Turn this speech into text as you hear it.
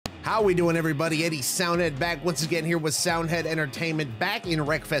How we doing, everybody? Eddie Soundhead back once again here with Soundhead Entertainment, back in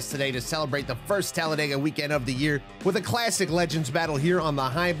Wreckfest today to celebrate the first Talladega weekend of the year with a classic Legends battle here on the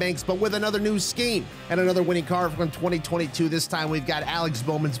high banks, but with another new scheme and another winning car from 2022. This time we've got Alex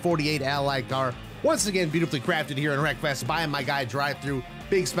Bowman's 48 Ally car, once again beautifully crafted here in Wreckfest by my guy Drive Through.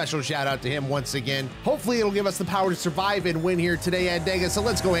 Big special shout out to him once again. Hopefully it'll give us the power to survive and win here today at Dega, so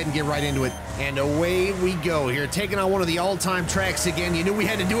let's go ahead and get right into it. And away we go here, taking on one of the all-time tracks again. You knew we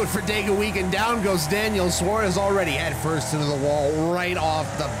had to do it for Dega week, and down goes Daniel Suarez already head first into the wall right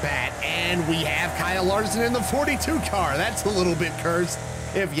off the bat. And we have Kyle Larson in the 42 car. That's a little bit cursed,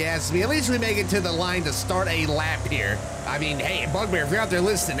 if you ask me. At least we make it to the line to start a lap here. I mean, hey, Bugbear, if you're out there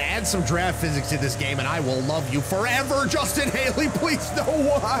listening, add some draft physics to this game and I will love you forever. Justin Haley, please know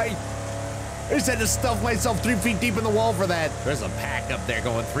why. I just had to stuff myself 3 feet deep in the wall for that. There's a pack up there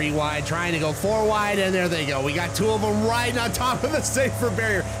going 3 wide, trying to go 4 wide, and there they go. We got 2 of them riding on top of the safer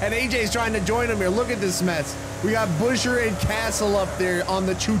barrier, and AJ's trying to join them here. Look at this mess. We got Busher and Castle up there on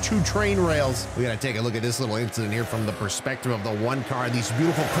the choo-choo train rails. We gotta take a look at this little incident here from the perspective of the one car. These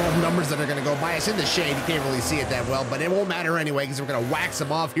beautiful chrome numbers that are gonna go by us in the shade. You can't really see it that well, but it won't matter anyway because we're gonna wax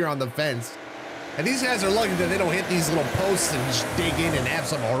them off here on the fence. And these guys are lucky that they don't hit these little posts and just dig in and have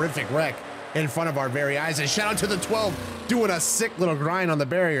some horrific wreck in front of our very eyes. And shout out to the 12 doing a sick little grind on the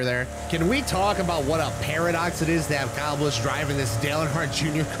barrier there. Can we talk about what a paradox it is to have Kyle Busch driving this Dale Earnhardt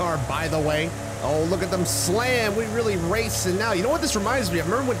Jr. car, by the way? Oh, look at them slam. We really racing now. You know what this reminds me of?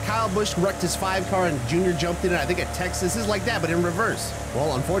 Remember when Kyle Busch wrecked his 5 car and Junior jumped in it? I think at Texas. This is like that, but in reverse.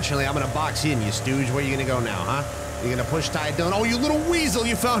 Well, unfortunately, I'm going to box you in, you stooge. Where are you going to go now, huh? You're going to push Ty Dillon? Oh, you little weasel.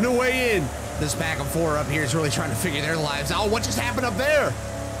 You found a way in. This pack of 4 up here is really trying to figure their lives out. What just happened up there?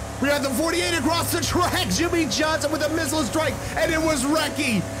 We had the 48 across the track. Jimmy Johnson with a missile strike, and it was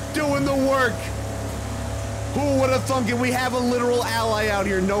Wrecky doing the work. Who would have thunk it? We have a literal ally out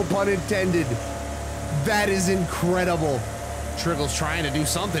here, no pun intended. That is incredible. Trickle's trying to do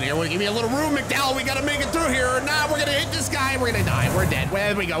something here. Give me a little room, McDowell. We got to make it through here, or not. We're going to hit this guy. We're going to die. We're dead.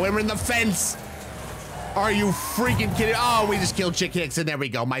 There we go. We're in the fence. Are you freaking kidding? Oh, we just killed Chick Hicks, and there we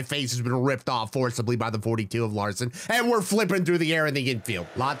go. My face has been ripped off forcibly by the 42 of Larson, and we're flipping through the air in the infield.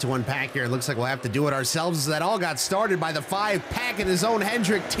 Lot to unpack here. It looks like we'll have to do it ourselves. That all got started by the 5, packing his own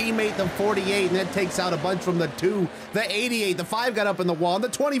Hendrick teammate, the 48, and that takes out a bunch from the 2, the 88. The 5 got up in the wall, and the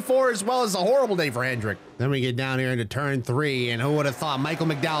 24 as well. As a horrible day for Hendrick. Then we get down here into turn 3, and who would have thought? Michael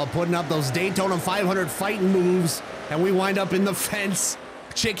McDowell putting up those Daytona 500 fighting moves, and we wind up in the fence.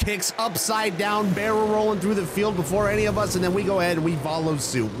 Chick Hicks upside down, barrel rolling through the field before any of us, and then we go ahead and we follow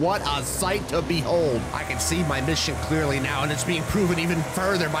suit. What a sight to behold. I can see my mission clearly now, and it's being proven even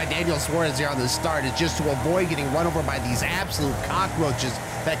further by Daniel Suarez here on the start. It's just to avoid getting run over by these absolute cockroaches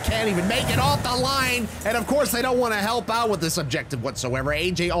that can't even make it off the line. And of course, they don't want to help out with this objective whatsoever.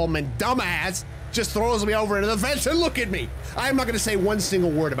 AJ Allman, dumbass, just throws me over into the fence, and look at me. I'm not gonna say one single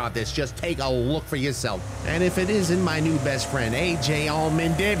word about this. Just take a look for yourself. And if it isn't my new best friend, AJ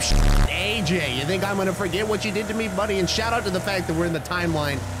Allman, dipshit. AJ, you think I'm gonna forget what you did to me, buddy? And shout out to the fact that we're in the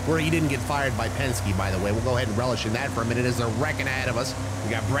timeline where he didn't get fired by Penske, by the way. We'll go ahead and relish in that for a minute as they're wrecking ahead of us.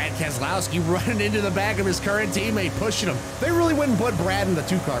 We got Brad Keselowski running into the back of his current teammate, pushing him. They really wouldn't put Brad in the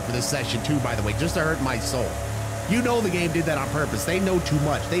 2 car for this session too, by the way, just to hurt my soul. You know the game did that on purpose. They know too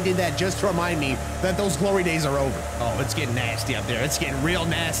much. They did that just to remind me that those glory days are over. Oh, it's getting nasty up there. It's getting real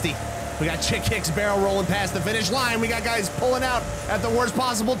nasty. We got Chick Hicks barrel rolling past the finish line. We got guys pulling out at the worst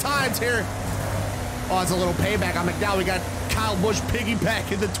possible times here. Oh, it's a little payback on McDowell. We got Kyle Busch piggyback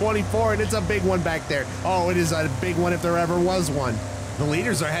in the 24, and it's a big one back there. Oh, it is a big one if there ever was one. The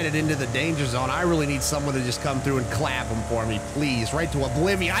leaders are headed into the danger zone. I really need someone to just come through and clap them for me, please. Right to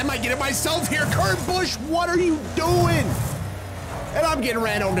oblivion. I might get it myself here. Kurt Busch, what are you doing? And I'm getting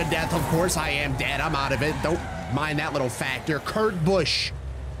ran over to death, of course. I am dead. I'm out of it. Don't mind that little factor. Kurt Busch,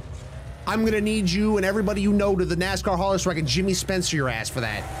 I'm going to need you and everybody you know to the NASCAR Hall so I can Jimmy Spencer your ass for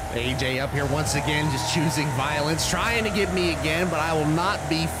that. AJ up here once again, just choosing violence, trying to get me again, but I will not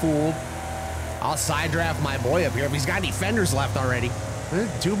be fooled. I'll side draft my boy up here if he's got any fenders left already.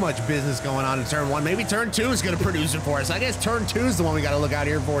 Too much business going on in turn 1. Maybe turn 2 is going to produce it for us. I guess turn 2 is the one we got to look out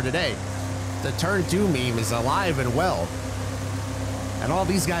here for today. The turn 2 meme is alive and well. And all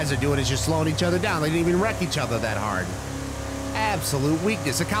these guys are doing is just slowing each other down. They didn't even wreck each other that hard. Absolute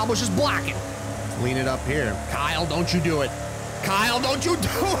weakness. And Kyle Busch is blocking. Lean it up here. Kyle, don't you do it. Kyle, don't you do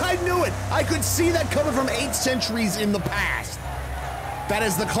it. I knew it. I could see that coming from 8 centuries in the past. That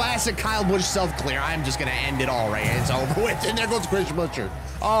is the classic Kyle Busch self-clear. I'm just going to end it all right. It's over with. And there goes Chris Butcher.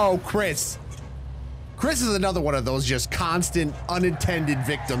 Oh, Chris. Chris is another one of those just constant unintended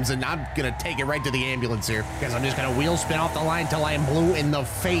victims, and I'm gonna take it right to the ambulance here because I'm just gonna wheel spin off the line until I am blue in the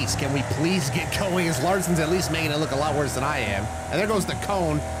face. Can we please get going, as Larson's at least making it look a lot worse than I am. And there goes the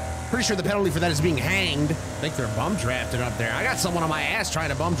cone. Pretty sure the penalty for that is being hanged. I think they're bum drafted up there. I got someone on my ass trying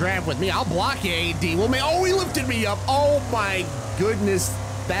to bum draft with me. I'll block you, AD. Well, oh, he lifted me up. Oh my goodness.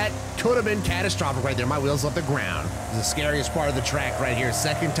 That could have been catastrophic right there. My wheels left the ground. This is the scariest part of the track right here.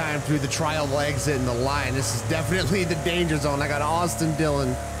 Second time through the trial exit in the line. This is definitely the danger zone. I got Austin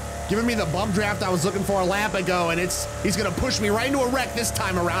Dillon giving me the bump draft I was looking for a lap ago, and he's gonna push me right into a wreck this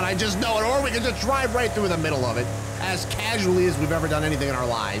time around. I just know it, or we can just drive right through the middle of it as casually as we've ever done anything in our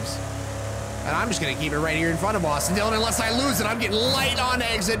lives. And I'm just gonna keep it right here in front of Austin Dillon. Unless I lose it, I'm getting light on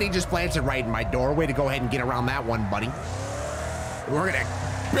exit, and he just plants it right in my door. Way to go ahead and get around that one, buddy. We're gonna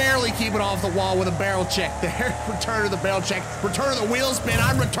barely keep it off the wall with a barrel check there. Return to the barrel check, return to the wheel spin.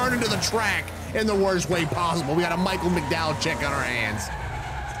 I'm returning to the track in the worst way possible. We got a Michael McDowell check on our hands.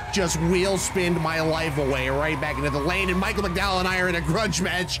 Just wheel spinned my life away right back into the lane, and Michael McDowell and I are in a grudge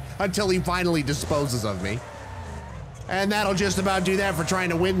match until he finally disposes of me. And that'll just about do that for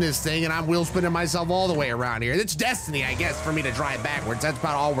trying to win this thing, and I'm wheel spinning myself all the way around here. It's destiny, I guess, for me to drive backwards. That's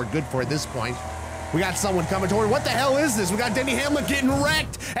about all we're good for at this point. We got someone coming toward. What the hell is this? We got Denny Hamlin getting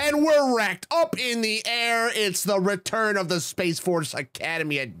wrecked, and we're wrecked up in the air. It's the return of the Space Force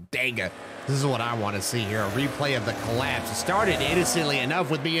Academy at Talladega. This is what I want to see here, a replay of the collapse. It started innocently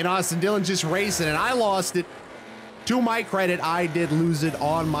enough with me and Austin Dillon just racing, and I lost it. To my credit, I did lose it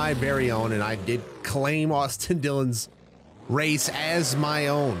on my very own, and I did claim Austin Dillon's race as my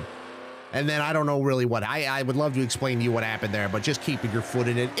own. And then I don't know really what, I would love to explain to you what happened there, but just keeping your foot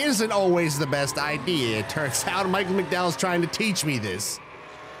in it isn't always the best idea. It turns out Michael McDowell's trying to teach me this.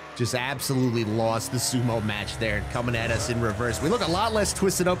 Just absolutely lost the sumo match there, coming at us in reverse. We look a lot less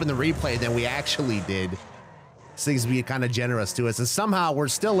twisted up in the replay than we actually did. This thing's being kind of generous to us, and somehow we're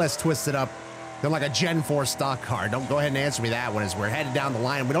still less twisted up than like a Gen 4 stock car. Don't go ahead and answer me that one as we're headed down the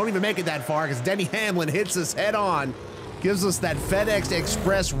line. We don't even make it that far because Denny Hamlin hits us head on. Gives us that FedEx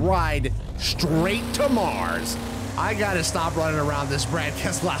Express ride straight to Mars. I gotta stop running around this Brad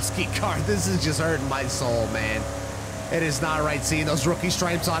Keselowski car. This is just hurting my soul, man. It is not right seeing those rookie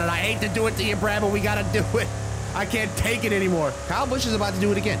stripes on it. I hate to do it to you, Brad, but we gotta do it. I can't take it anymore. Kyle Busch is about to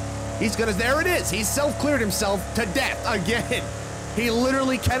do it again. He's gonna, there it is. He self-cleared himself to death again. He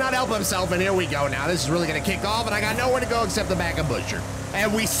literally cannot help himself, and here we go now. This is really gonna kick off, and I got nowhere to go except the back of Buscher.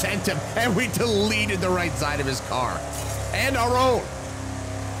 And we sent him, and we deleted the right side of his car. And our own.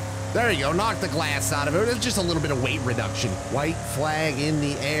 There you go, knock the glass out of it. It's just a little bit of weight reduction. White flag in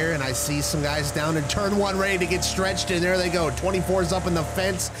the air, and I see some guys down in turn one ready to get stretched, and there they go. 24's up in the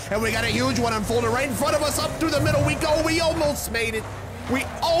fence, and we got a huge one unfolded right in front of us. Up through the middle we go. We almost made it. We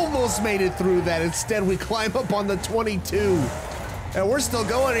almost made it through that. Instead, we climb up on the 22. And we're still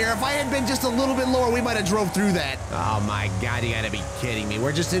going here. If I had been just a little bit lower, we might have drove through that. Oh my God, you gotta be kidding me.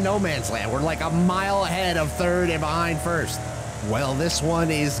 We're just in no man's land. We're like a mile ahead of third and behind first. Well, this one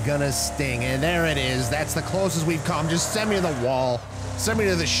is gonna sting, and there it is. That's the closest we've come. Just send me to the wall. Send me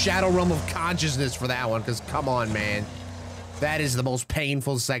to the shadow realm of consciousness for that one, because come on, man. That is the most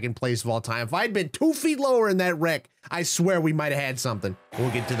painful second place of all time. If I'd been 2 feet lower in that wreck, I swear we might have had something. We'll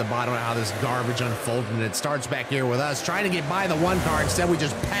get to the bottom of how this garbage unfolded, and it starts back here with us trying to get by the one car. Instead, we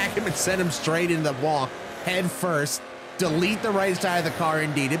just pack him and send him straight into the wall, head first. Delete the right side of the car,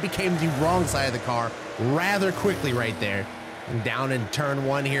 indeed. It became the wrong side of the car rather quickly right there. And down in turn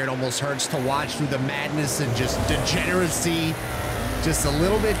one here, it almost hurts to watch through the madness and just degeneracy. Just a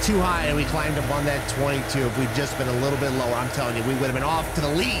little bit too high, and we climbed up on that 22. If we'd just been a little bit lower, I'm telling you, we would have been off to the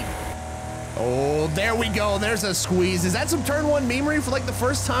lead. Oh, there we go. There's a squeeze. Is that some turn one memory for like the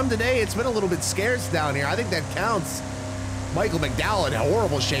first time today? It's been a little bit scarce down here. I think that counts. Michael McDowell in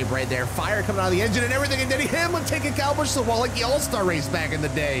horrible shape right there. Fire coming out of the engine and everything. And Denny Hamlin taking Kyle Busch to the wall like the All-Star race back in the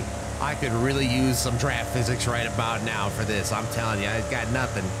day. I could really use some draft physics right about now for this. I'm telling you, I've got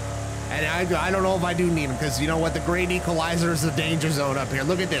nothing. And I don't know if I do need them, because you know what? The great equalizer is the danger zone up here.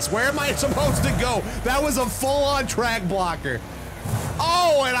 Look at this. Where am I supposed to go? That was a full-on track blocker.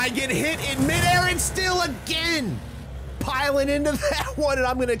 Oh, and I get hit in midair and still again. Piling into that one, and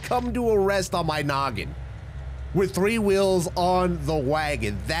I'm going to come to a rest on my noggin with 3 wheels on the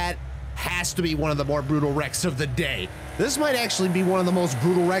wagon. That has to be one of the more brutal wrecks of the day. This might actually be one of the most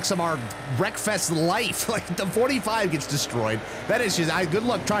brutal wrecks of our Wreckfest life. Like, the 45 gets destroyed. That is just, good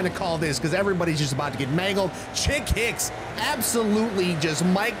luck trying to call this, because everybody's just about to get mangled. Chick Hicks absolutely just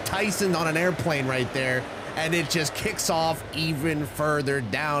Mike Tyson on an airplane right there. And it just kicks off even further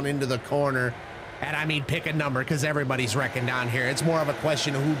down into the corner. And I mean, pick a number, because everybody's wrecking down here. It's more of a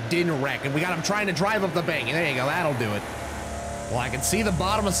question of who didn't wreck. And we got him trying to drive up the bank. There you go, that'll do it. Well, I can see the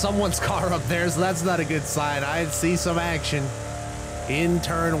bottom of someone's car up there, so that's not a good sign. I see some action in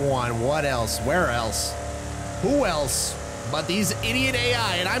turn one. What else? Where else? Who else but these idiot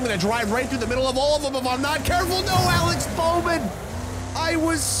AI? And I'm gonna drive right through the middle of all of them if I'm not careful. No, Alex Bowman! I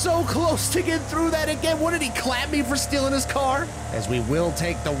was so close to get through that again. What, did he clap me for stealing his car? As we will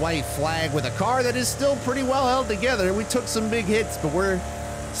take the white flag with a car that is still pretty well held together. We took some big hits, but we're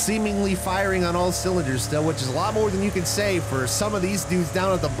seemingly firing on all cylinders still, which is a lot more than you can say for some of these dudes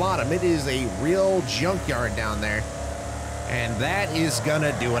down at the bottom. It is a real junkyard down there. And that is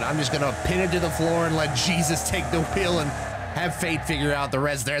gonna do it. I'm just gonna pin it to the floor and let Jesus take the wheel and have fate figure out the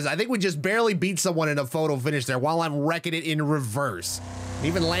rest there. I think we just barely beat someone in a photo finish there while I'm wrecking it in reverse.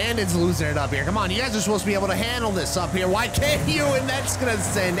 Even Landon's losing it up here. Come on, you guys are supposed to be able to handle this up here. Why can't you? And that's gonna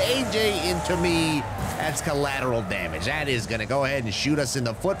send AJ into me. That's collateral damage. That is gonna go ahead and shoot us in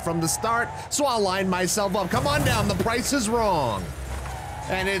the foot from the start. So I'll line myself up. Come on down, the price is wrong.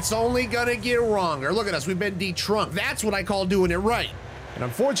 And it's only gonna get wronger. Look at us, we've been detrunked. That's what I call doing it right. And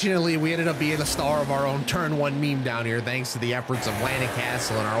unfortunately, we ended up being a star of our own turn one meme down here, thanks to the efforts of Landon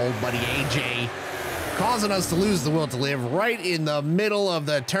Castle and our old buddy AJ, causing us to lose the will to live right in the middle of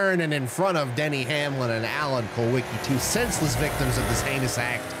the turn and in front of Denny Hamlin and Alan Kulwicki, two senseless victims of this heinous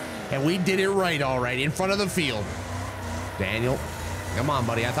act. And we did it right, all right, in front of the field. Daniel, come on,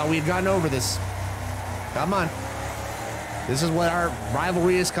 buddy. I thought we had gotten over this. Come on. This is what our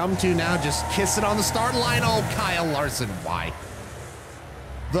rivalry has come to now. Just kiss it on the start line. Oh, Kyle Larson, why?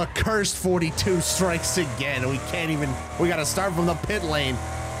 The cursed 42 strikes again. We can't even, we got to start from the pit lane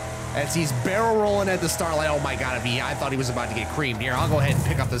as he's barrel rolling at the start line. Oh my God, I thought he was about to get creamed here. I'll go ahead and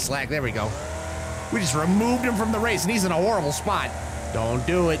pick up the slack. There we go. We just removed him from the race and he's in a horrible spot. Don't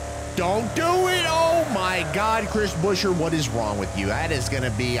do it. Don't do it. Oh my God, Chris Buescher, what is wrong with you? That is going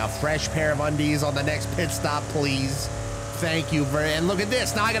to be a fresh pair of undies on the next pit stop, please. Thank you very, and look at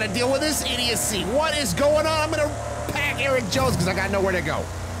this. Now I got to deal with this idiocy. What is going on? I'm going to pack Eric Jones because I got nowhere to go.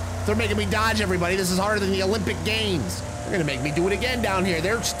 They're making me dodge everybody. This is harder than the Olympic Games. They're gonna make me do it again down here.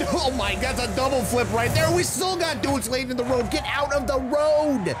 They're still, oh my God, that's a double flip right there. We still got dudes laying in the road. Get out of the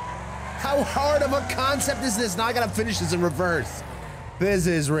road. How hard of a concept is this? Now I gotta finish this in reverse. This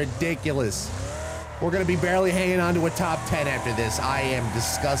is ridiculous. We're gonna be barely hanging on to a top 10 after this. I am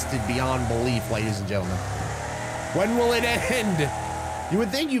disgusted beyond belief, ladies and gentlemen. When will it end? You would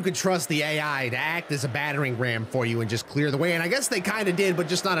think you could trust the AI to act as a battering ram for you and just clear the way, and I guess they kind of did, but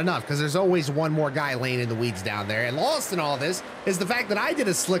just not enough, because there's always one more guy laying in the weeds down there, and lost in all this is the fact that I did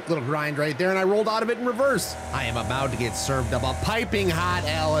a slick little grind right there, and I rolled out of it in reverse. I am about to get served up a piping hot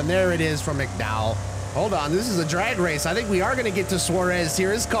L, and there it is from McDowell. Hold on, this is a drag race. I think we are going to get to Suarez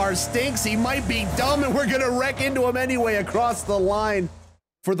here. His car stinks. He might be dumb, and we're going to wreck into him anyway across the line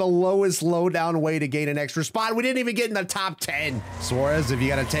for the lowest lowdown way to gain an extra spot. We didn't even get in the top 10. Suarez, if you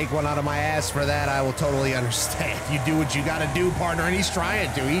got to take one out of my ass for that, I will totally understand. You do what you got to do, partner, and he's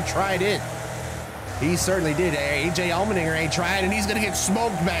trying to. He tried it. He certainly did. AJ Allmendinger ain't trying, and he's going to get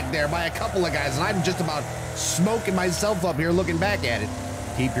smoked back there by a couple of guys, and I'm just about smoking myself up here looking back at it.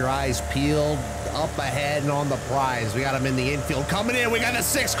 Keep your eyes peeled up ahead and on the prize. We got him in the infield coming in. We got the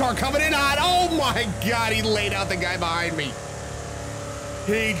 6 car coming in hot. Oh my God, he laid out the guy behind me.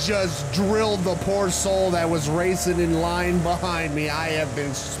 He just drilled the poor soul that was racing in line behind me. I have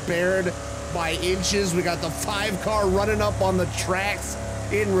been spared by inches. We got the 5 car running up on the tracks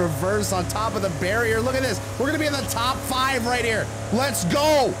in reverse on top of the barrier. Look at this. We're going to be in the top 5 right here. Let's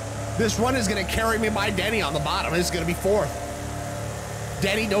go. This run is going to carry me by Denny on the bottom. It's going to be 4th.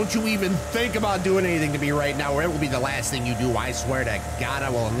 Denny, don't you even think about doing anything to me right now, or it will be the last thing you do. I swear to God,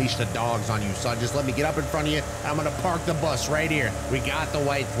 I will unleash the dogs on you, son. Just let me get up in front of you. I'm going to park the bus right here. We got the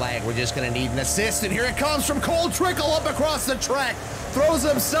white flag. We're just going to need an assist, and here it comes from Cole Trickle up across the track. Throws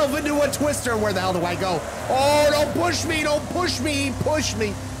himself into a twister. Where the hell do I go? Oh, don't push me. Don't push me. He pushed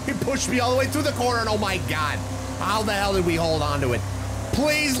me. He pushed me all the way through the corner, and oh, my God. How the hell did we hold on to it?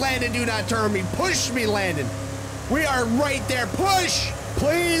 Please, Landon, do not turn me. Push me, Landon. We are right there. Push.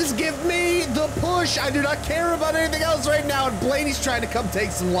 Please give me the push. I do not care about anything else right now. And Blaney's trying to come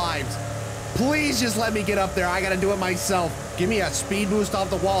take some lives. Please just let me get up there. I got to do it myself. Give me a speed boost off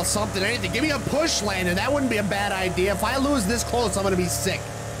the wall, something, anything. Give me a push, Landon. That wouldn't be a bad idea. If I lose this close, I'm going to be sick.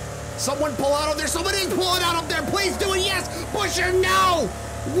 Someone pull out up there. Someone is pulling out up there. Please do it. Yes. Push her. No.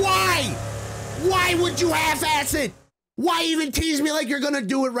 Why? Why would you half-ass it? Why even tease me like you're going to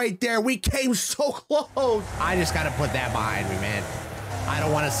do it right there? We came so close. I just got to put that behind me, man. I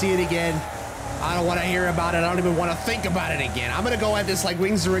don't want to see it again. I don't want to hear about it. I don't even want to think about it again. I'm going to go at this like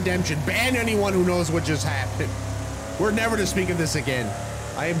Wings of Redemption. Ban anyone who knows what just happened. We're never to speak of this again.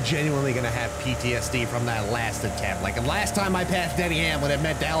 I am genuinely going to have PTSD from that last attempt. Like the last time I passed Denny Hamlin, it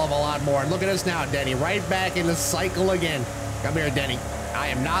meant a hell of a lot more. And look at us now, Denny, right back in the cycle again. Come here, Denny. I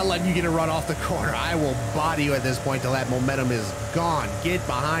am not letting you get a run off the corner. I will body you at this point till that momentum is gone. Get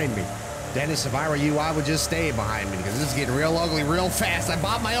behind me. Dennis, if I were you, I would just stay behind me because this is getting real ugly real fast. I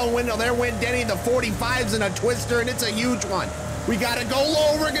bought my own window. There went Denny. The 45's in a twister, and it's a huge one. We got to go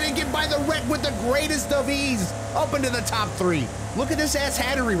low. We're going to get by the wreck with the greatest of ease up into the top 3. Look at this ass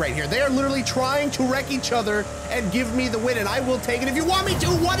hattery right here. They are literally trying to wreck each other and give me the win, and I will take it if you want me to.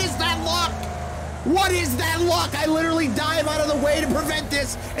 What is that luck? What is that luck? I literally dive out of the way to prevent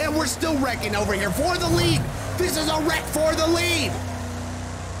this, and we're still wrecking over here for the lead. This is a wreck for the lead.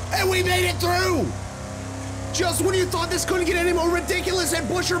 And we made it through! Just when you thought this couldn't get any more ridiculous, and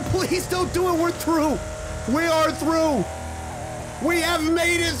Busher, please don't do it, we're through! We are through! We have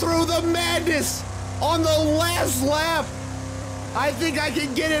made it through the madness on the last lap! I think I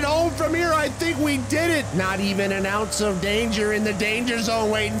can get it home from here, I think we did it! Not even an ounce of danger in the danger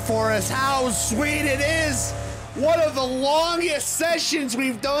zone waiting for us, how sweet it is! One of the longest sessions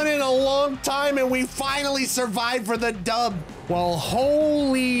we've done in a long time, and we finally survived for the dub. Well,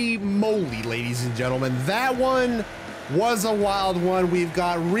 holy moly, ladies and gentlemen, that one was a wild one. We've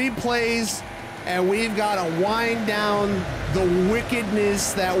got replays, and we've got to wind down the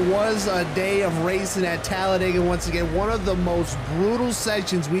wickedness that was a day of racing at Talladega. Once again, one of the most brutal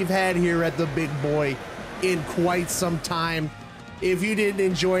sessions we've had here at the Big Boy in quite some time. If you didn't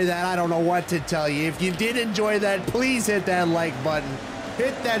enjoy that, I don't know what to tell you. If you did enjoy that, please hit that like button.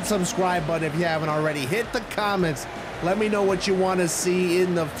 Hit that subscribe button if you haven't already. Hit the comments. Let me know what you want to see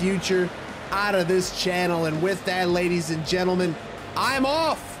in the future out of this channel. And with that, ladies and gentlemen, I'm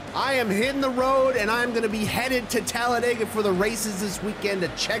off. I am hitting the road, and I'm going to be headed to Talladega for the races this weekend to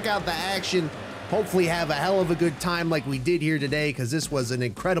check out the action. Hopefully have a hell of a good time like we did here today, because this was an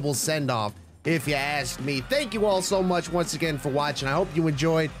incredible send-off, if you ask me. Thank you all so much once again for watching. I hope you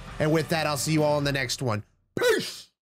enjoyed. And with that, I'll see you all in the next one.